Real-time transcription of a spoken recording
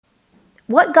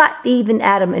What got Eve and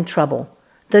Adam in trouble?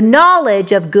 The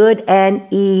knowledge of good and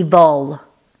evil.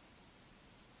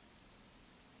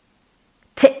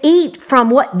 To eat from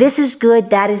what this is good,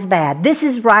 that is bad. This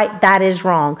is right, that is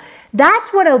wrong.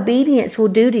 That's what obedience will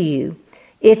do to you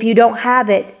if you don't have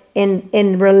it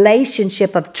in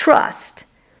relationship of trust.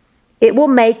 It will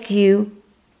make you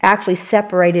actually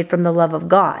separated from the love of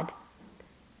God.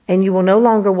 And you will no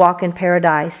longer walk in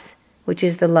paradise, which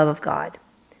is the love of God.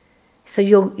 So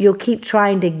you'll keep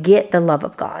trying to get the love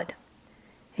of God.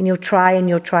 And you'll try and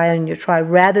you'll try and you'll try,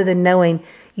 rather than knowing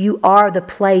you are the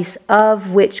place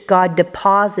of which God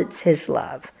deposits His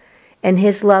love. And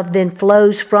His love then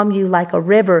flows from you like a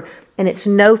river, and it's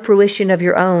no fruition of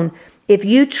your own. If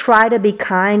you try to be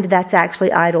kind, that's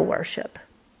actually idol worship,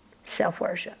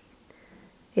 self-worship.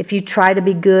 If you try to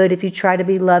be good, if you try to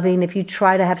be loving, if you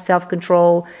try to have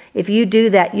self-control, if you do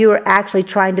that, you are actually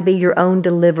trying to be your own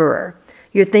deliverer.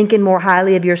 You're thinking more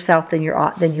highly of yourself than you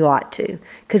ought to.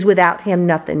 Because without Him,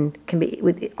 nothing can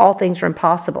be. All things are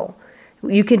impossible.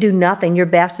 You can do nothing. Your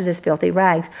best is as filthy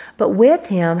rags. But with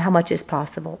Him, how much is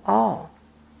possible? All.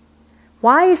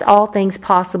 Why is all things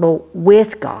possible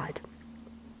with God?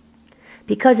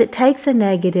 Because it takes a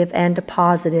negative and a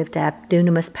positive to have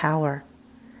dunamis power.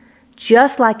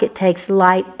 Just like it takes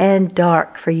light and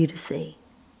dark for you to see.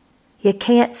 You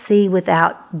can't see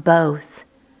without both.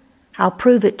 I'll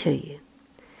prove it to you.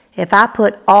 If I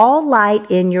put all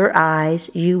light in your eyes,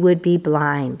 you would be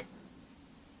blind.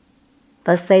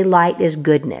 Let's say light is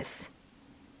goodness.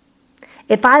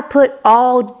 If I put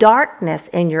all darkness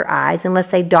in your eyes, and let's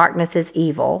say darkness is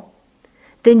evil,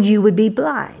 then you would be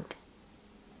blind.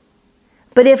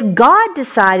 But if God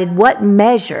decided what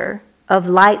measure of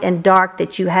light and dark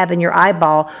that you have in your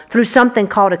eyeball through something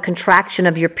called a contraction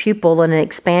of your pupil and an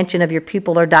expansion of your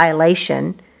pupil or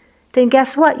dilation, then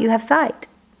guess what? You have sight.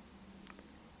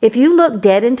 If you look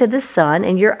dead into the sun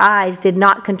and your eyes did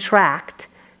not contract,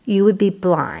 you would be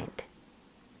blind.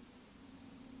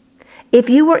 If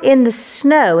you were in the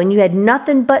snow and you had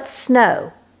nothing but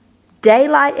snow,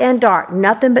 daylight and dark,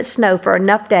 nothing but snow for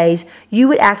enough days, you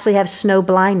would actually have snow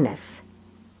blindness.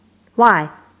 Why?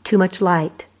 Too much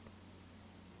light.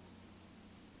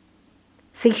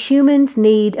 See, humans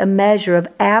need a measure of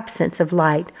absence of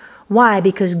light. Why?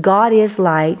 Because God is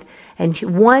light, and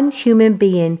one human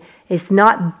being is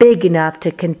not big enough to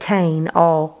contain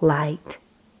all light.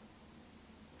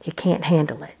 You can't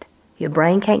handle it. Your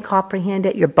brain can't comprehend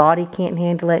it. Your body can't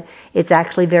handle it. It's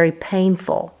actually very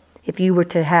painful if you were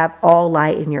to have all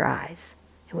light in your eyes.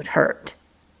 It would hurt.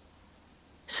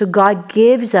 So God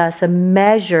gives us a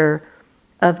measure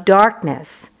of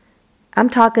darkness. I'm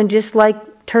talking just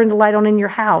like turn the light on in your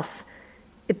house.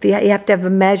 If you have to have a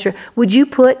measure. Would you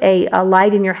put a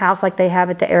light in your house like they have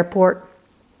at the airport?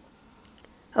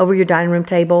 Over your dining room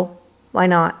table? Why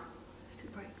not?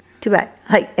 Too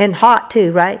bright. And hot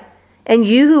too, right? And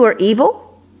you who are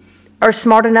evil are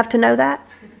smart enough to know that?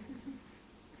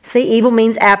 See, evil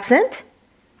means absent.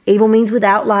 Evil means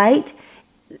without light.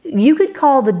 You could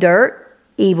call the dirt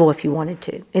evil if you wanted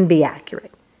to and be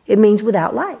accurate. It means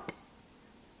without light.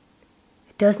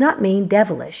 It does not mean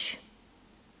devilish.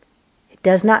 It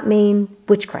does not mean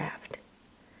witchcraft.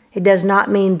 It does not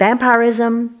mean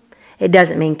vampirism. It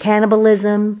doesn't mean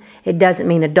cannibalism. It doesn't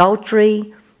mean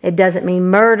adultery. It doesn't mean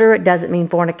murder. It doesn't mean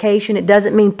fornication. It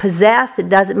doesn't mean possessed. It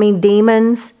doesn't mean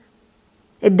demons.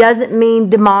 It doesn't mean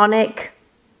demonic.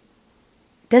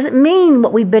 It doesn't mean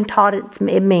what we've been taught it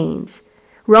means.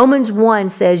 Romans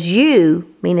 1 says,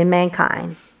 you, meaning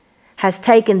mankind, has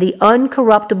taken the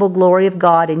uncorruptible glory of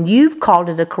God, and you've called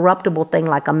it a corruptible thing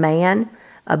like a man,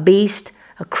 a beast,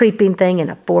 a creeping thing,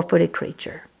 and a four-footed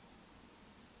creature.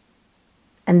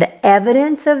 And the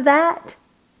evidence of that,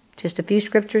 just a few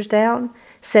scriptures down,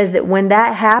 says that when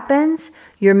that happens,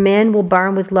 your men will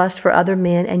burn with lust for other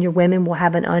men and your women will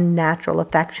have an unnatural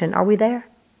affection. Are we there?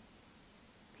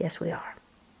 Yes, we are.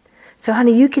 So,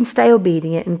 honey, you can stay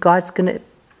obedient and God's going to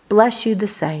bless you the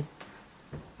same.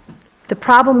 The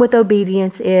problem with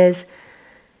obedience is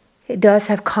it does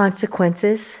have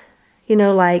consequences. You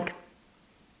know, like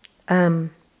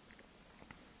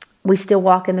we still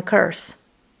walk in the curse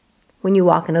when you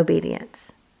walk in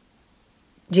obedience.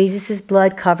 Jesus'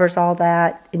 blood covers all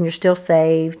that, and you're still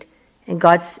saved, and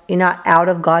you're not out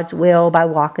of God's will by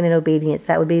walking in obedience.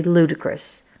 That would be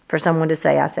ludicrous for someone to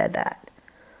say, I said that.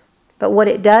 But what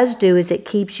it does do is it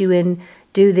keeps you in,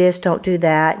 do this, don't do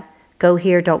that, go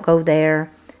here, don't go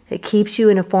there. It keeps you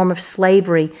in a form of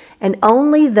slavery, and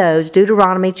only those,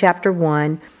 Deuteronomy chapter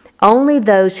 1, only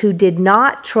those who did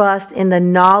not trust in the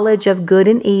knowledge of good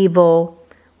and evil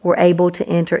were able to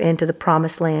enter into the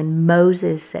promised land.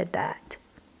 Moses said that.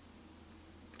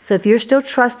 So if you're still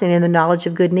trusting in the knowledge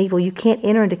of good and evil, you can't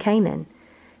enter into Canaan.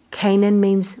 Canaan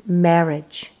means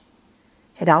marriage.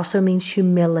 It also means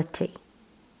humility.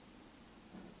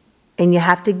 And you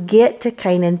have to get to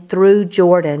Canaan through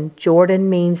Jordan. Jordan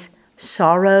means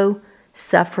sorrow,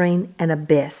 suffering, and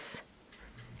abyss.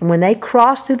 And when they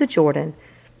crossed through the Jordan,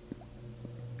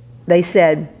 they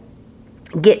said,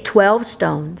 get 12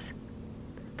 stones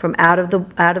from out of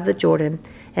the Jordan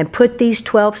and put these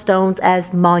 12 stones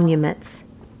as monuments,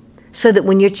 so that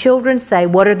when your children say,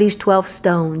 what are these 12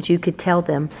 stones, you could tell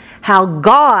them how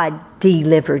God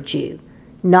delivered you,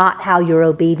 not how your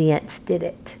obedience did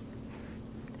it,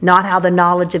 not how the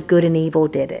knowledge of good and evil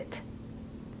did it.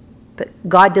 But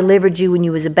God delivered you when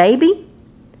you was a baby.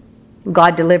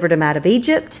 God delivered him out of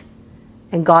Egypt.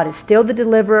 And God is still the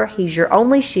deliverer. He's your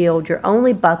only shield, your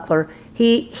only buckler.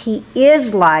 He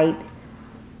is light.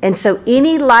 And so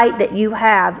any light that you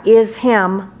have is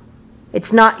him.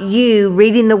 It's not you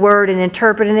reading the word and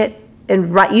interpreting it.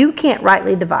 And you can't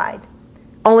rightly divide.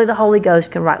 Only the Holy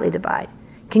Ghost can rightly divide.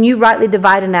 Can you rightly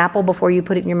divide an apple before you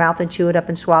put it in your mouth and chew it up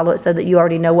and swallow it, so that you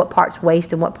already know what part's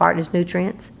waste and what part is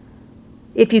nutrients?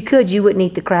 If you could, you wouldn't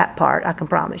eat the crap part, I can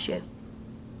promise you.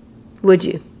 Would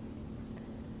you?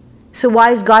 So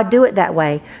why does God do it that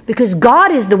way? Because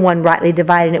God is the one rightly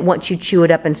dividing it once you chew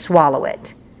it up and swallow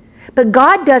it. But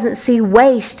God doesn't see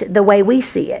waste the way we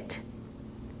see it.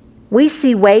 We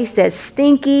see waste as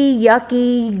stinky,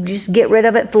 yucky, just get rid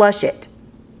of it, flush it.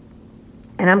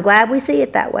 And I'm glad we see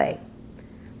it that way.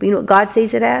 But you know what God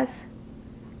sees it as?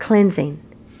 Cleansing.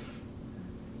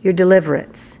 Your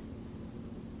deliverance.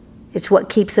 It's what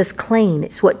keeps us clean.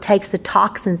 It's what takes the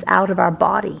toxins out of our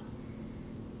body.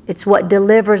 It's what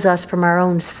delivers us from our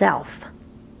own self,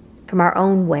 from our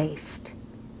own waste.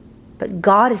 But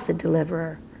God is the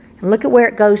deliverer. And look at where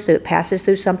it goes through. It passes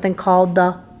through something called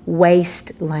the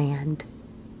wasteland.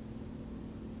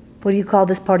 What do you call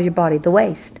this part of your body? The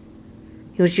waste.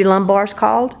 You know what your lumbar is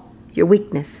called? Your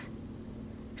weakness.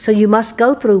 So you must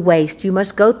go through waste. You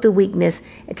must go through weakness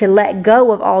to let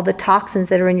go of all the toxins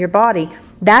that are in your body.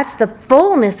 That's the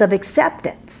fullness of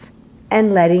acceptance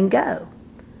and letting go.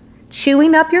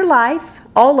 Chewing up your life,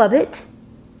 all of it,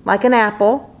 like an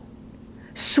apple.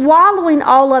 Swallowing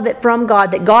all of it from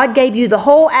God, that God gave you the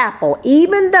whole apple,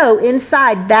 even though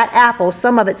inside that apple,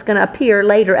 some of it's going to appear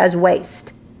later as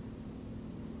waste.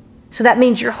 So that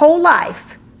means your whole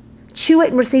life, chew it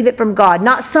and receive it from God.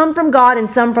 Not some from God and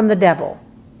some from the devil.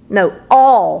 No,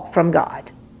 all from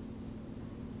God.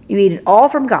 You eat it all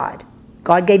from God.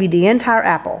 God gave you the entire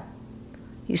apple.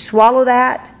 You swallow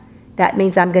that. That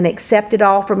means I'm going to accept it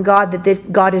all from God,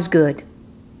 that God is good.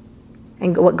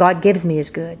 And what God gives me is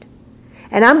good.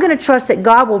 And I'm going to trust that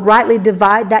God will rightly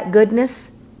divide that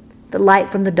goodness, the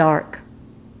light from the dark.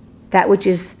 That which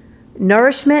is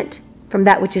nourishment from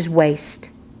that which is waste.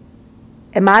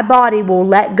 And my body will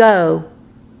let go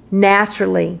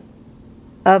naturally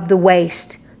of the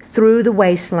waste, through the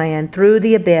wasteland, through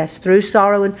the abyss, through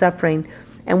sorrow and suffering,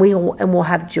 and we'll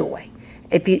have joy.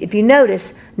 If you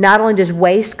notice, not only does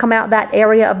waste come out that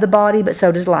area of the body, but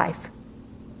so does life.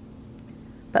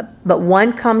 But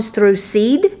one comes through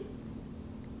seed.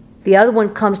 The other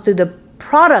one comes through the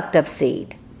product of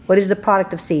seed. What is the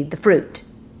product of seed? The fruit,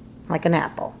 like an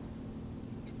apple.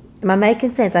 Am I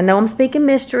making sense? I know I'm speaking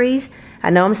mysteries.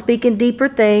 I know I'm speaking deeper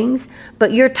things.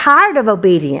 But you're tired of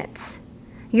obedience.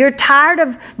 You're tired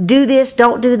of do this,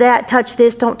 don't do that, touch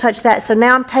this, don't touch that. So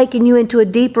now I'm taking you into a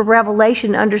deeper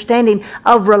revelation, understanding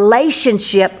of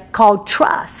relationship called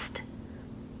trust.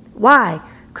 Why?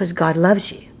 Because God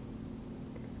loves you.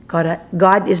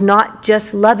 God is not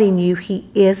just loving you, He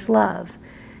is love.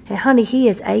 And honey, He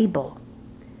is able.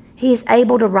 He is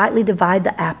able to rightly divide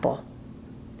the apple.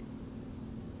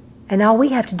 And all we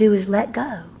have to do is let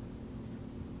go.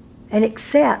 And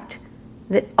accept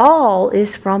that all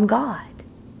is from God.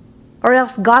 Or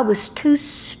else God was too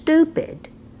stupid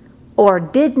or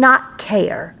did not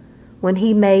care when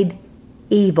He made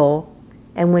evil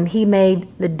and when He made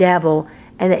the devil,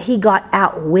 and that He got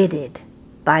outwitted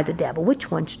by the devil.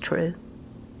 Which one's true?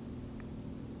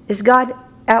 Is God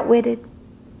outwitted?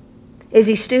 Is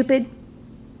He stupid?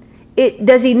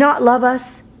 Does He not love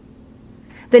us?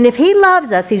 Then if He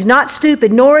loves us, He's not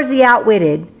stupid, nor is He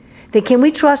outwitted, then can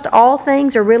we trust all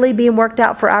things are really being worked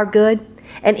out for our good?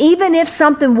 And even if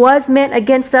something was meant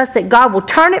against us, that God will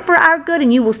turn it for our good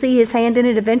and you will see His hand in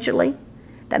it eventually?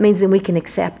 That means then we can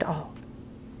accept all.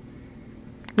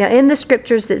 Now in the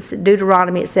scriptures, it's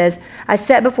Deuteronomy, it says, I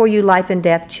set before you life and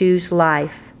death, choose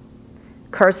life.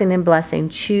 Cursing and blessing,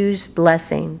 choose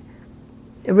blessing.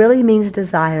 It really means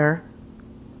desire.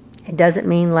 It doesn't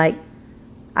mean like,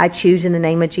 I choose in the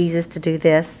name of Jesus to do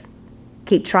this.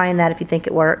 Keep trying that if you think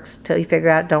it works till you figure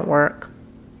out it don't work.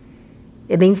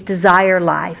 It means desire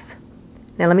life.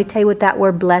 Now let me tell you what that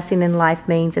word blessing in life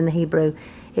means in the Hebrew.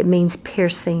 It means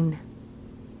piercing.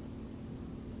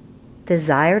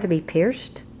 Desire to be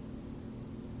pierced?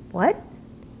 What?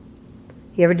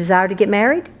 You ever desire to get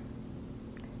married?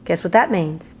 Guess what that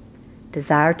means?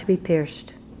 Desire to be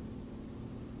pierced.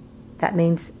 That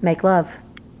means make love.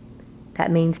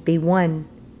 That means be one.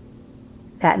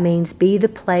 That means be the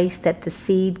place that the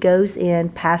seed goes in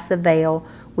past the veil,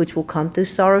 which will come through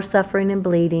sorrow, suffering, and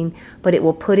bleeding, but it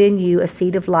will put in you a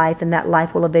seed of life, and that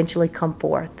life will eventually come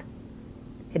forth.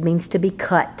 It means to be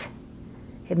cut.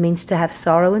 It means to have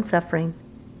sorrow and suffering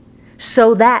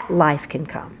so that life can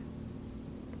come.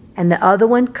 And the other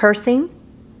one, cursing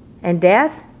and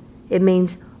death, it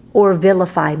means or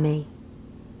vilify me.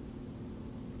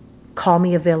 Call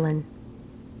me a villain.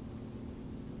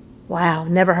 Wow,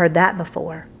 never heard that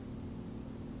before.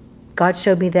 God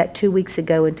showed me that 2 weeks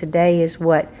ago, and today is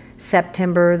what?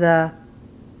 September the,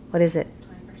 what is it?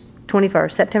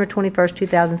 21st. September 21st,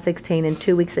 2016, and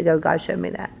 2 weeks ago God showed me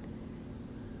that.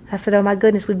 I said, oh my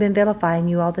goodness, we've been vilifying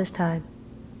you all this time.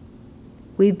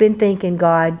 We've been thinking,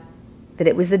 God, that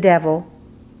it was the devil,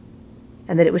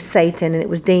 and that it was Satan, and it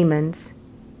was demons.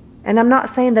 And I'm not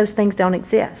saying those things don't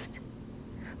exist.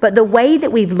 But the way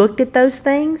that we've looked at those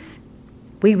things,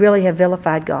 we really have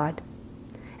vilified God.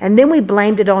 And then we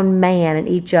blamed it on man and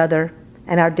each other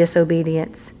and our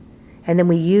disobedience. And then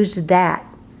we used that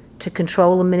to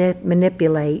control and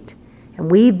manipulate. And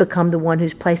we've become the one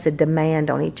who's placed a demand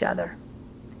on each other.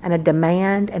 And a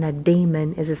demand and a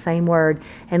demon is the same word.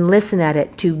 And listen at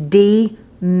it, to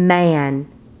de-man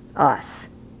us.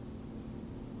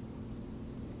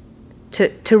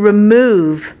 To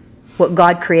remove what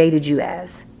God created you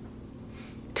as.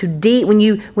 When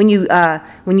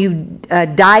you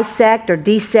dissect or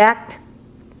dissect,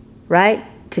 right?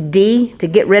 To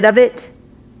get rid of it,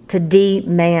 to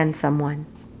de-man someone,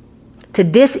 to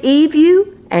dis-Eve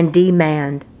you and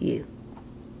demand you,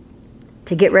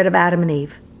 to get rid of Adam and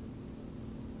Eve,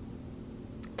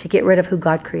 to get rid of who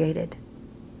God created.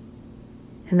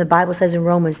 And the Bible says in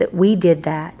Romans that we did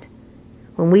that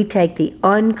when we take the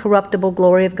uncorruptible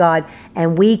glory of God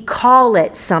and we call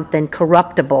it something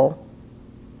corruptible,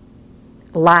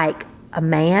 like a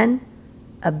man,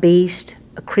 a beast,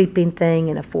 a creeping thing,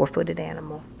 and a four-footed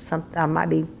animal. I might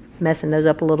be messing those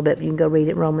up a little bit, but you can go read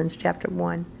it in Romans chapter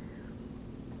 1.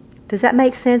 Does that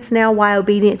make sense now why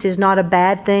obedience is not a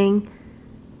bad thing,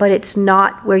 but it's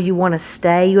not where you want to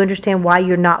stay? You understand why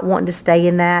you're not wanting to stay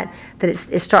in that? That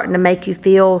it's starting to make you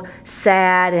feel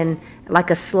sad and like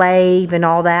a slave and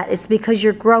all that? It's because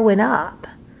you're growing up.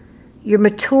 You're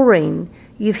maturing.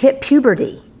 You've hit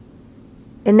puberty.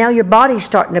 And now your body's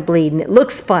starting to bleed, and it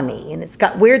looks funny, and it's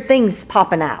got weird things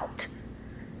popping out.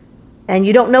 And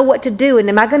you don't know what to do. And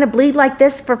am I going to bleed like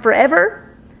this for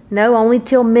forever? No, only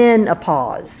till men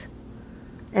pause.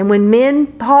 And when men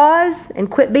pause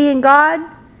and quit being God,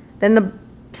 then the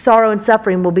sorrow and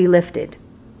suffering will be lifted.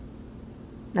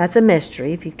 That's a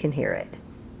mystery if you can hear it.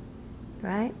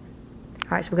 Right? All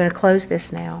right, so we're going to close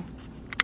this now.